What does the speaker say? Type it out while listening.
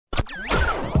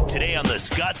Today on the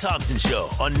Scott Thompson Show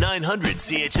on 900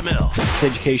 CHML.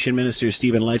 Education Minister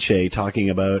Stephen Lecce talking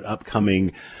about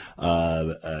upcoming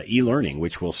e-learning,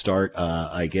 which will start,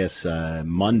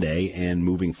 Monday and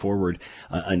moving forward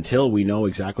until we know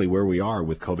exactly where we are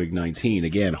with COVID-19.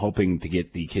 Again, hoping to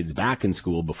get the kids back in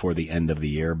school before the end of the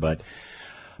year, but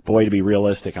boy, to be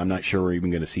realistic, I'm not sure we're even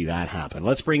going to see that happen.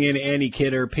 Let's bring in Annie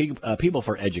Kidder, People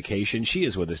for Education. She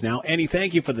is with us now. Annie,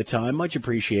 thank you for the time. Much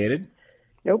appreciated.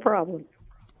 No problem.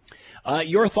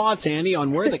 Your thoughts, Annie,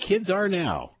 on where the kids are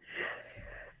now?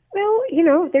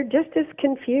 Well, they're just as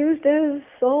confused as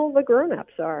all the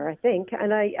grown-ups are, I think.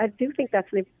 And I do think that's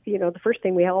the first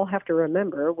thing we all have to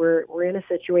remember. We're in a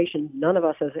situation none of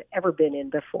us has ever been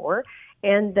in before.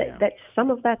 And that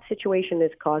some of that situation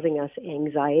is causing us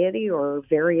anxiety or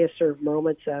various sort of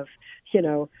moments of,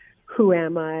 who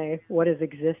am I? What is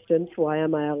existence? Why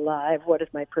am I alive? What is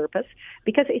my purpose?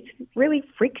 Because it really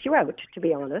freaks you out, to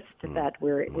be honest, that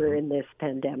we're in this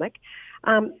pandemic.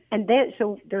 And then,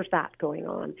 so there's that going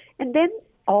on. And then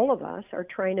all of us are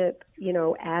trying to,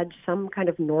 add some kind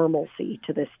of normalcy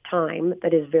to this time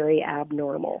that is very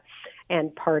abnormal.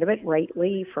 And part of it,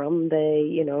 rightly, from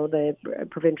the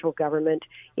provincial government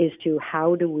is to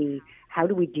how do we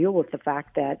deal with the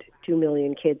fact that 2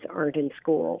 million kids aren't in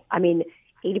school? I mean,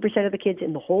 80% of the kids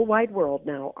in the whole wide world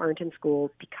now aren't in school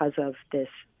because of this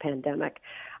pandemic.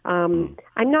 I'm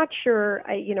not sure.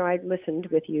 I listened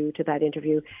with you to that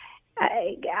interview.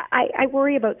 I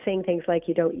worry about saying things like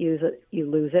you don't use it, you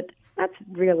lose it. That's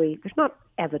really, there's not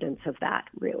evidence of that,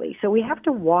 really. So we have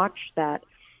to watch that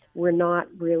we're not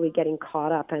really getting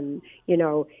caught up and,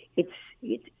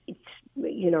 it's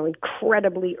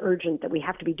incredibly urgent that we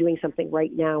have to be doing something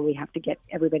right now. We have to get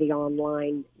everybody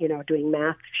online, doing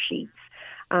math sheets.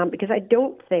 Because I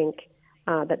don't think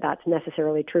that that's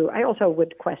necessarily true. I also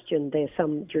would question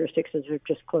some jurisdictions have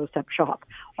just closed up shop.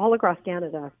 All across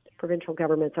Canada, provincial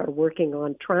governments are working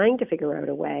on trying to figure out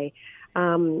a way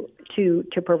to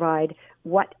provide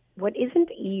what isn't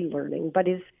e-learning, but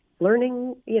is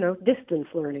learning, distance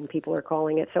learning, people are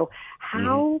calling it. So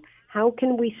how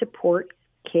can we support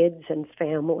kids and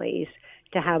families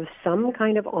to have some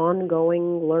kind of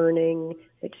ongoing learning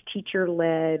that's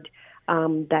teacher-led,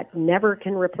 that never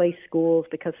can replace schools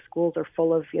because schools are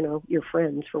full of, your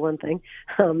friends, for one thing,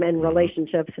 and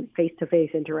relationships and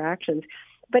face-to-face interactions.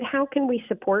 But how can we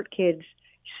support kids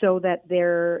so that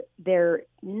they're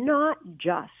not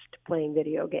just playing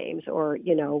video games or,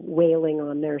 wailing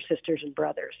on their sisters and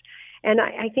brothers? And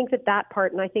I think that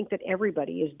part, and I think that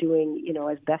everybody is doing,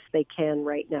 as best they can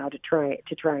right now to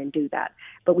try and do that.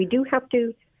 But we do have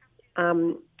to,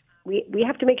 we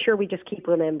have to make sure we just keep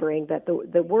remembering that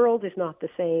the world is not the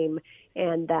same,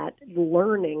 and that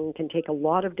learning can take a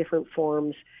lot of different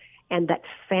forms, and that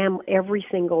every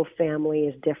single family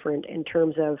is different in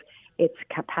terms of its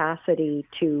capacity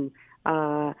to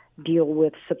deal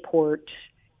with, support,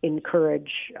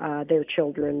 encourage their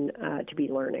children to be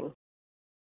learning.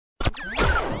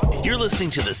 You're listening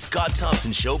to the Scott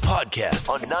Thompson Show podcast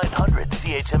on 900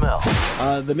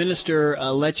 CHML. The minister,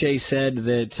 Lecce, said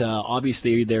that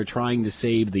obviously they're trying to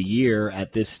save the year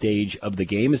at this stage of the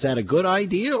game. Is that a good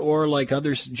idea? Or like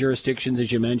other jurisdictions,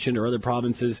 as you mentioned, or other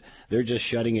provinces, they're just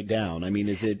shutting it down? I mean,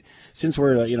 is it, since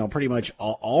we're, pretty much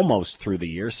almost through the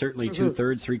year, certainly 2/3,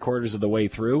 3/4 of the way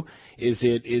through, is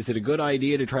it a good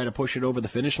idea to try to push it over the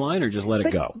finish line or just let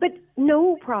it go? But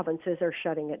no provinces are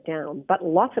shutting it down, but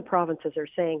lots of provinces are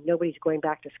saying nobody's going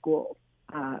back to school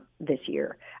this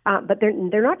year. But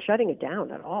they're not shutting it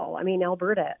down at all. I mean,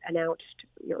 Alberta announced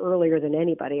earlier than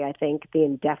anybody, I think, the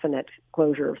indefinite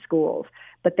closure of schools.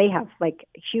 But they have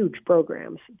huge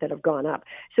programs that have gone up.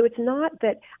 So it's not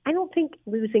that, I don't think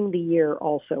losing the year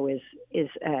also is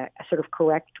a sort of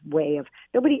correct way of,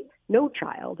 no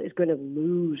child is going to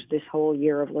lose this whole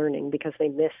year of learning because they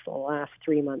missed the last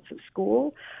 3 months of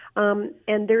school.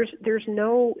 And there's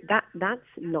no, that's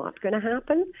not going to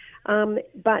happen.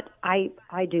 But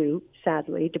I do,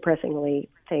 sadly, depressingly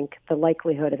think the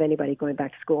likelihood of anybody going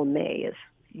back to school in May is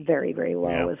very, very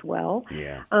low as well.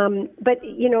 Yeah. But,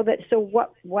 so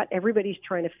what everybody's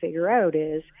trying to figure out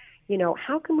is,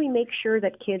 how can we make sure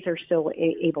that kids are still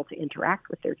able to interact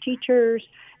with their teachers,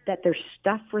 that there's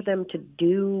stuff for them to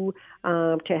do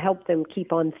to help them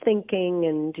keep on thinking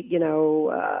and,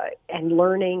 and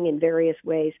learning in various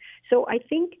ways. So I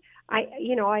think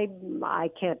I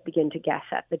can't begin to guess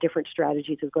at the different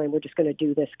strategies of going, we're just going to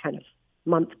do this kind of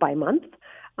month by month.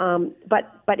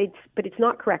 But it's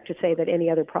not correct to say that any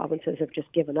other provinces have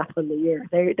just given up on the year.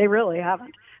 They really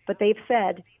haven't. But they've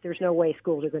said there's no way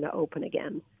schools are going to open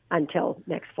again until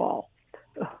next fall.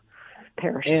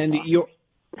 Perish. And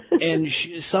And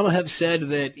some have said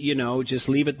that, just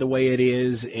leave it the way it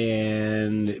is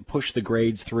and push the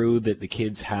grades through that the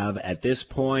kids have at this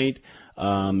point,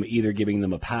 either giving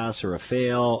them a pass or a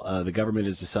fail. The government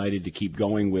has decided to keep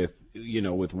going with,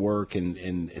 with work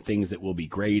and things that will be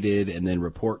graded and then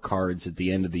report cards at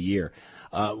the end of the year.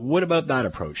 What about that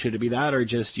approach? Should it be that, or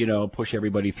just, push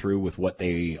everybody through with what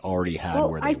they already had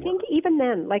where they were? I think even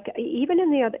then, like even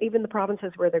in the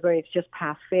provinces where they're going to just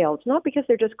pass fail, it's not because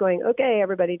they're just going, okay,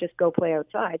 everybody just go play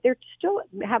outside. They still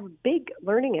have big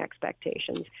learning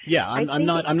expectations. Yeah, I'm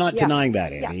not denying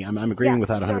that, Annie. Yeah. I'm agreeing with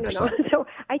that 100%. No. So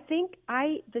I think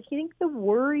the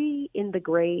worry in the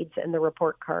grades and the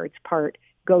report cards part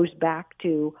goes back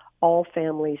to all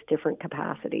families' different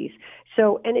capacities.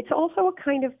 So, and it's also a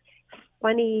kind of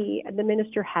funny, the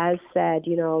minister has said,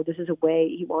 this is a way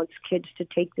he wants kids to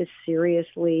take this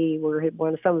seriously, were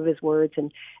one of some of his words,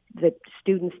 and that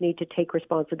students need to take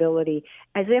responsibility,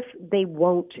 as if they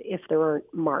won't if there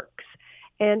aren't marks.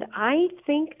 And I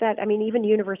think that, even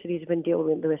universities have been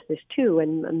dealing with this too,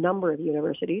 and a number of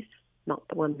universities, not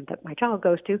the one that my child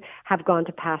goes to, have gone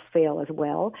to pass-fail as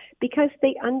well, because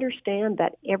they understand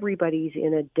that everybody's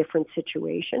in a different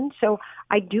situation. So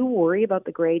I do worry about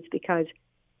the grades because,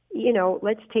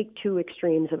 let's take two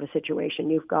extremes of a situation.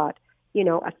 You've got,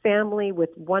 a family with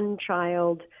one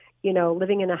child,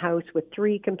 living in a house with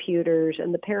 3 computers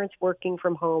and the parents working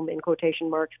from home in quotation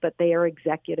marks, but they are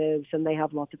executives and they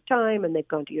have lots of time and they've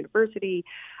gone to university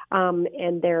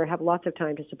and they have lots of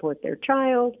time to support their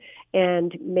child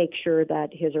and make sure that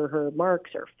his or her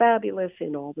marks are fabulous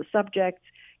in all the subjects.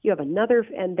 You have another,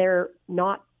 and they're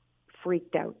not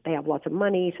freaked out. They have lots of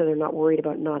money, so they're not worried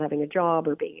about not having a job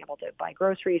or being able to buy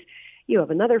groceries. You have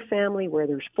another family where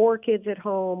there's 4 kids at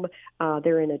home.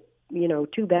 They're in a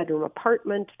 2-bedroom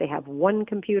apartment. They have 1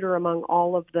 computer among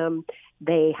all of them.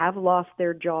 They have lost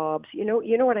their jobs. You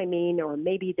know what I mean? Or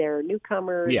maybe they're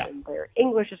newcomers and their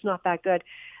English is not that good.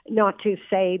 Not to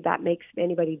say that makes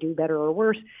anybody do better or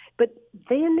worse, but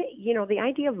then, the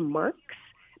idea of marks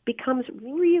becomes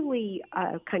really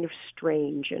kind of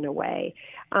strange in a way,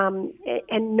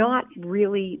 and not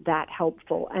really that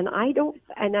helpful. And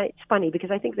it's funny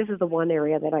because I think this is the one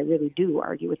area that I really do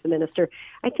argue with the minister.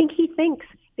 I think he thinks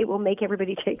it will make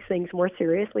everybody take things more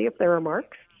seriously if there are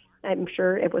marks. I'm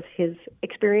sure it was his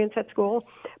experience at school,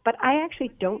 but I actually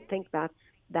don't think that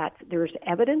there's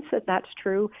evidence that that's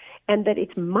true, and that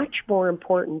it's much more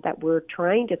important that we're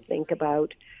trying to think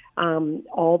about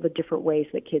all the different ways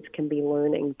that kids can be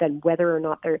learning than whether or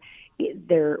not they're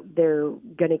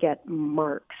going to get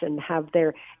marks and have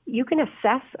you can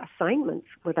assess assignments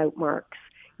without marks.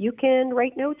 You can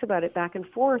write notes about it back and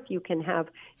forth. You can have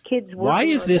kids working. Why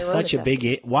is this such a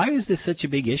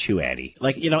big issue, Addie?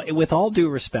 Like, with all due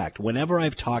respect, whenever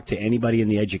I've talked to anybody in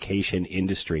the education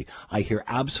industry, I hear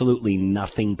absolutely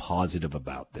nothing positive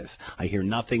about this. I hear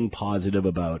nothing positive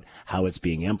about how it's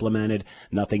being implemented,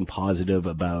 nothing positive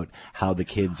about how the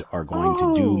kids are going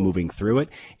to do moving through it.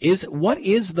 What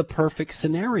is the perfect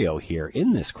scenario here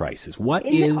in this crisis? What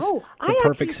is the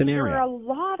perfect scenario? There are a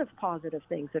lot of positive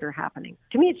things that are happening.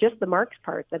 To me, it's just the marks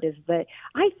part that is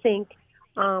I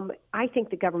think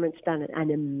the government's done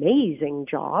an amazing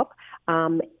job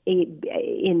in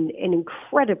an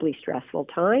incredibly stressful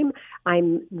time.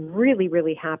 I'm really,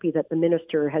 really happy that the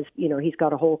minister has, he's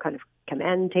got a whole kind of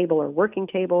command table or working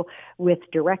table with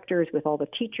directors, with all the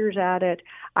teachers at it.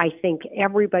 I think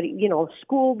everybody,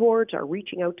 school boards are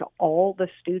reaching out to all the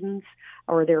students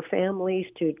or their families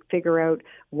to figure out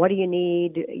what do you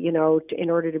need, in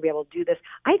order to be able to do this.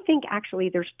 I think actually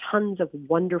there's tons of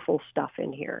wonderful stuff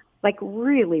in here, like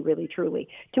really, really, truly.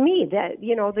 To me, that,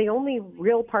 the only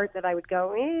real part that I would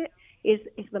go, is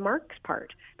the marks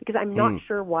part, because I'm not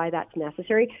sure why that's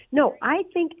necessary. No, I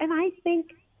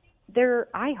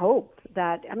hope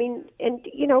that,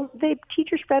 the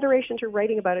teachers' federations are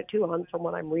writing about it too, from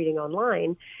what I'm reading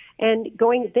online, and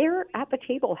they're at the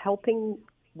table helping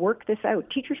work this out.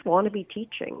 Teachers want to be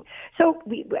teaching. So,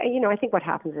 I think what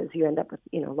happens is you end up with,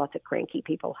 lots of cranky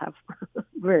people have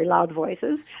very loud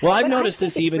voices. Well, I've noticed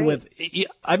this even with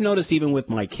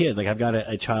my kids. Like, I've got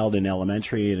a child in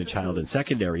elementary and a child in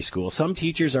secondary school. Some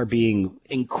teachers are being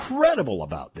incredible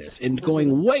about this and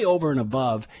going way over and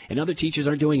above, and other teachers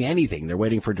aren't doing anything. They're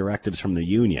waiting for directives from the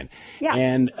union. Yeah.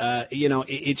 And,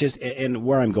 it just, and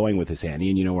where I'm going with this, Annie,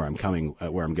 and where I'm going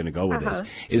to go with this,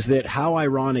 is that how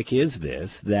ironic is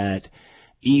this, that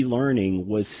e-learning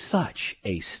was such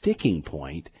a sticking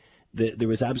point that there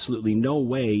was absolutely no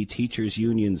way teachers'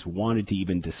 unions wanted to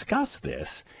even discuss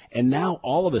this, and now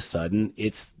all of a sudden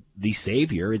it's the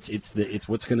savior. It's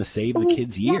what's going to save the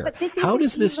kids' year. How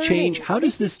does this change? How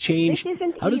does this change?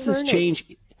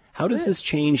 How does this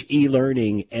change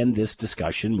e-learning and this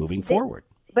discussion moving forward?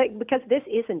 But because this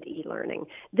isn't e-learning,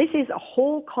 this is a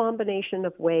whole combination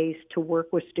of ways to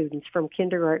work with students from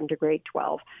kindergarten to grade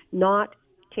 12, not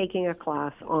taking a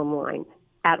class online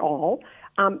at all.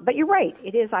 But you're right;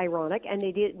 it is ironic, and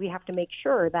we have to make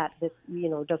sure that this,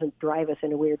 doesn't drive us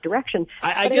in a weird direction.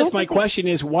 I guess my question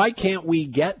is, why can't we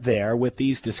get there with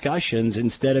these discussions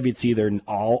instead of it's either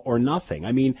all or nothing?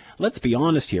 I mean, let's be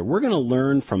honest here. We're going to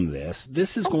learn from this.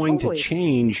 This is going to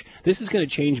change. This is going to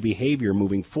change behavior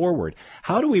moving forward.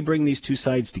 How do we bring these two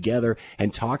sides together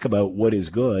and talk about what is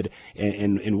good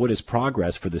and what is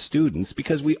progress for the students?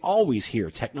 Because we always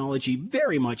hear technology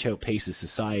very much outpaces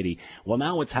society. Well,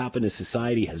 now what's happened is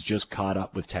society has just caught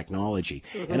up with technology.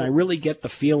 Mm-hmm. And I really get the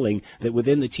feeling that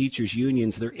within the teachers'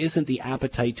 unions, there isn't the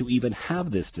appetite to even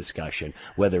have this discussion,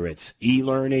 whether it's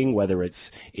e-learning, whether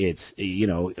it's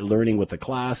learning with the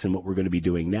class and what we're going to be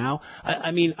doing now.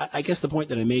 I guess the point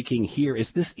that I'm making here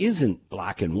is this isn't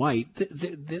black and white.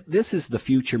 This is the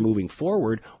future moving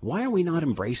forward. Why are we not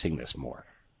embracing this more?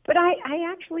 But I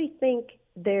actually think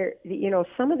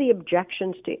some of the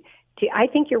objections to I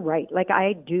think you're right. Like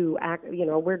I do,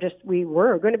 we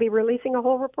were going to be releasing a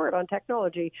whole report on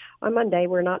technology on Monday.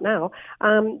 We're not now.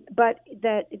 But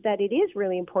that it is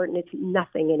really important. It's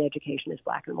nothing in education is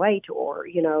black and white or,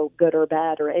 good or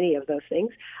bad or any of those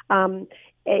things. And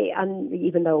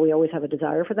even though we always have a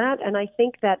desire for that. And I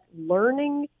think that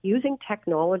using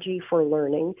technology for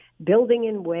learning, building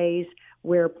in ways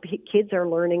where kids are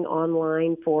learning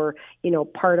online for,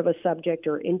 part of a subject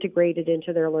or integrated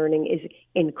into their learning is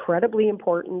incredibly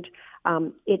important.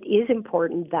 It is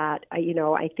important that,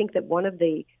 I think that one of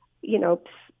the,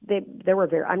 there were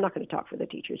I'm not going to talk for the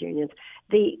teachers unions.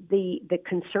 The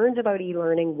concerns about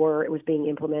e-learning were it was being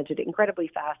implemented incredibly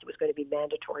fast. It was going to be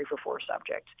mandatory for 4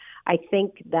 subjects. I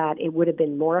think that it would have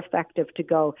been more effective to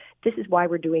go, this is why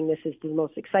we're doing this. Is the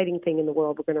most exciting thing in the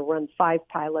world. We're going to run 5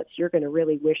 pilots. You're going to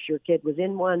really wish your kid was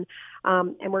in one.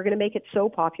 And we're going to make it so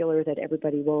popular that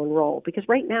everybody will enroll. Because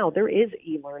right now there is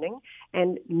e-learning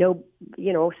and 6%.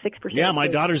 Yeah, my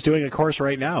daughter's doing a course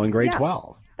right now in grade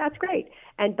 12. That's great.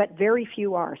 But very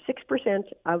few are. 6%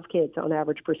 of kids on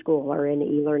average per school are in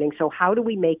e-learning. So how do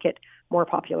we make it more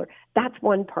popular? That's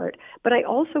one part. But I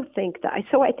also think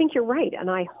I think you're right.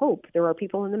 And I hope there are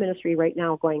people in the ministry right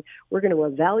now going, we're going to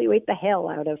evaluate the hell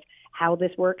out of how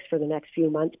this works for the next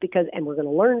few months and we're going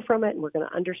to learn from it and we're going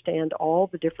to understand all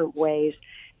the different ways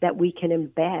that we can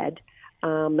embed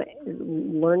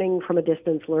learning from a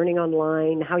distance, learning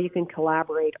online, how you can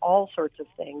collaborate, all sorts of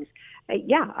things.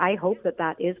 I hope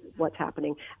that is what's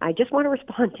happening. I just want to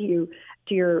respond to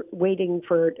your waiting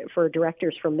for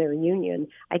directors from their union.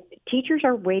 Teachers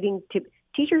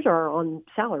are on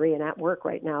salary and at work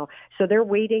right now, so they're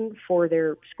waiting for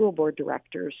their school board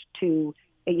directors to,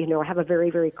 have a very,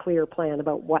 very clear plan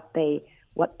about what they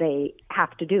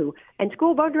have to do. And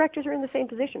school board directors are in the same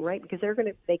position, right? Because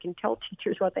they can tell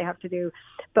teachers what they have to do.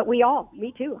 But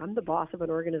me too, I'm the boss of an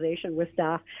organization with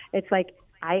staff. It's like,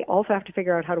 I also have to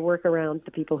figure out how to work around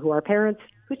the people who are parents,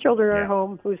 whose children are at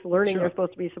home, whose learning they're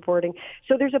supposed to be supporting.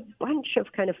 So there's a bunch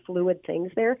of kind of fluid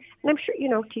things there. And I'm sure,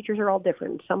 teachers are all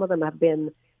different. Some of them have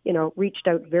been, reached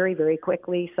out very, very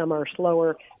quickly. Some are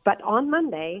slower. But on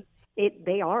Monday, it's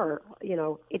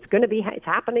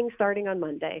happening starting on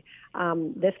Monday.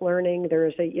 This learning,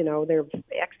 there's there are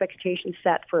expectations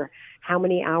set for how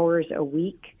many hours a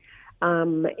week.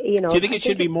 Do you think it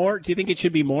should be more? Do you think it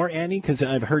should be more, Annie? Because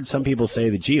I've heard some people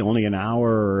say that, only an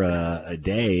hour a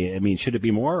day. I mean, should it be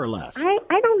more or less?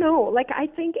 I don't know. Like, I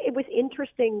think it was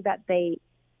interesting that they,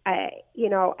 I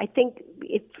think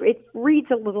it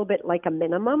reads a little bit like a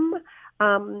minimum.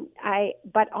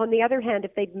 But on the other hand,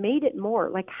 if they'd made it more,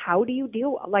 like, how do you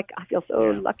deal? Like, I feel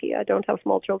so lucky I don't have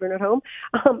small children at home,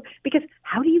 because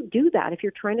how do you do that if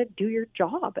you're trying to do your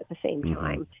job at the same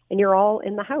time and you're all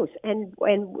in the house and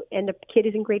a kid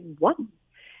is in grade 1?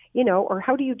 Or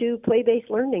how do you do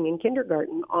play-based learning in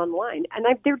kindergarten online? And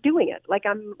they're doing it. Like,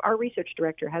 our research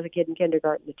director has a kid in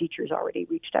kindergarten. The teacher's already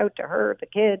reached out to her, the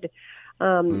kid.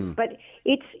 But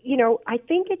it's, I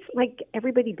think it's like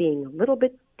everybody being a little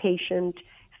bit patient,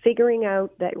 figuring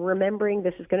out that, remembering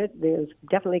there's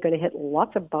definitely going to hit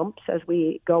lots of bumps as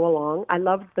we go along. I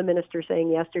loved the minister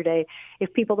saying yesterday,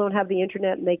 if people don't have the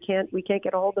internet and we can't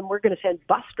get a hold of them, we're going to send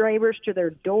bus drivers to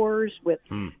their doors with,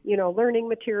 learning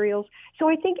materials. So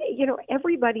I think,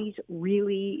 everybody's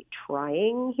really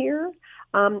trying here.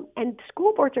 And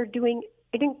school boards are doing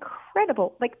an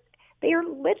incredible, they are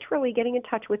literally getting in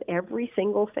touch with every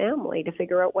single family to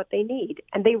figure out what they need.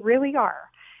 And they really are.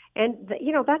 And,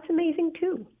 that's amazing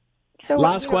too. So,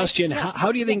 Last question.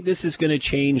 How do you think this is going to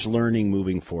change learning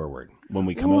moving forward when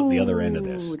we come out the other end of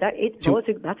this?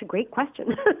 That's a great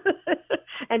question.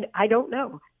 And I don't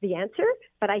know the answer,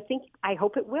 but I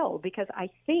hope it will, because I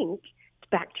think,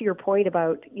 back to your point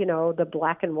about, the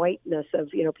black and whiteness of,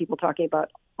 people talking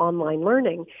about online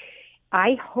learning,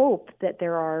 I hope that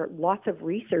there are lots of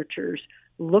researchers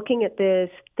looking at this,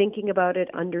 thinking about it,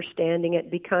 understanding it,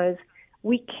 because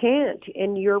we can't,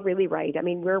 and you're really right. I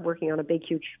mean, we're working on a big,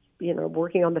 huge,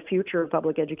 working on the future of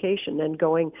public education and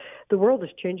going, the world is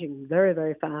changing very,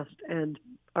 very fast, and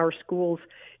our schools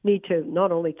need to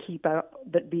not only keep out,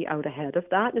 but be out ahead of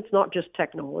that. And it's not just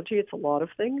technology, it's a lot of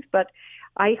things. But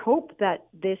I hope that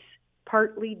this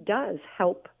partly does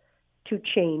help to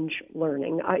change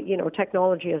learning.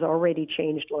 Technology has already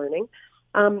changed learning.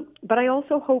 But I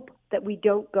also hope that we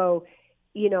don't go,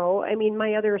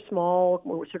 my other small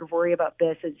sort of worry about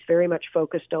this is very much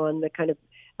focused on the kind of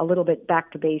a little bit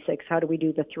back to basics. How do we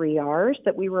do the 3 R's?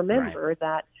 That we remember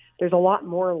that there's a lot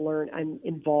more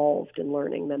involved in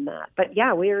learning than that. But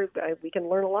yeah, we can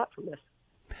learn a lot from this.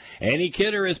 Annie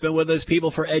Kidder has been with us,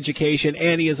 People for Education.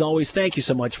 Annie, as always, thank you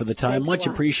so much for the time. Much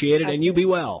appreciated, and you be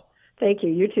well. Thank you.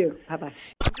 You too. Bye-bye.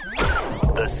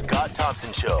 The Scott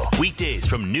Thompson Show, weekdays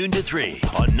from noon to 3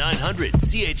 on 900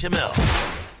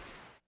 CHML.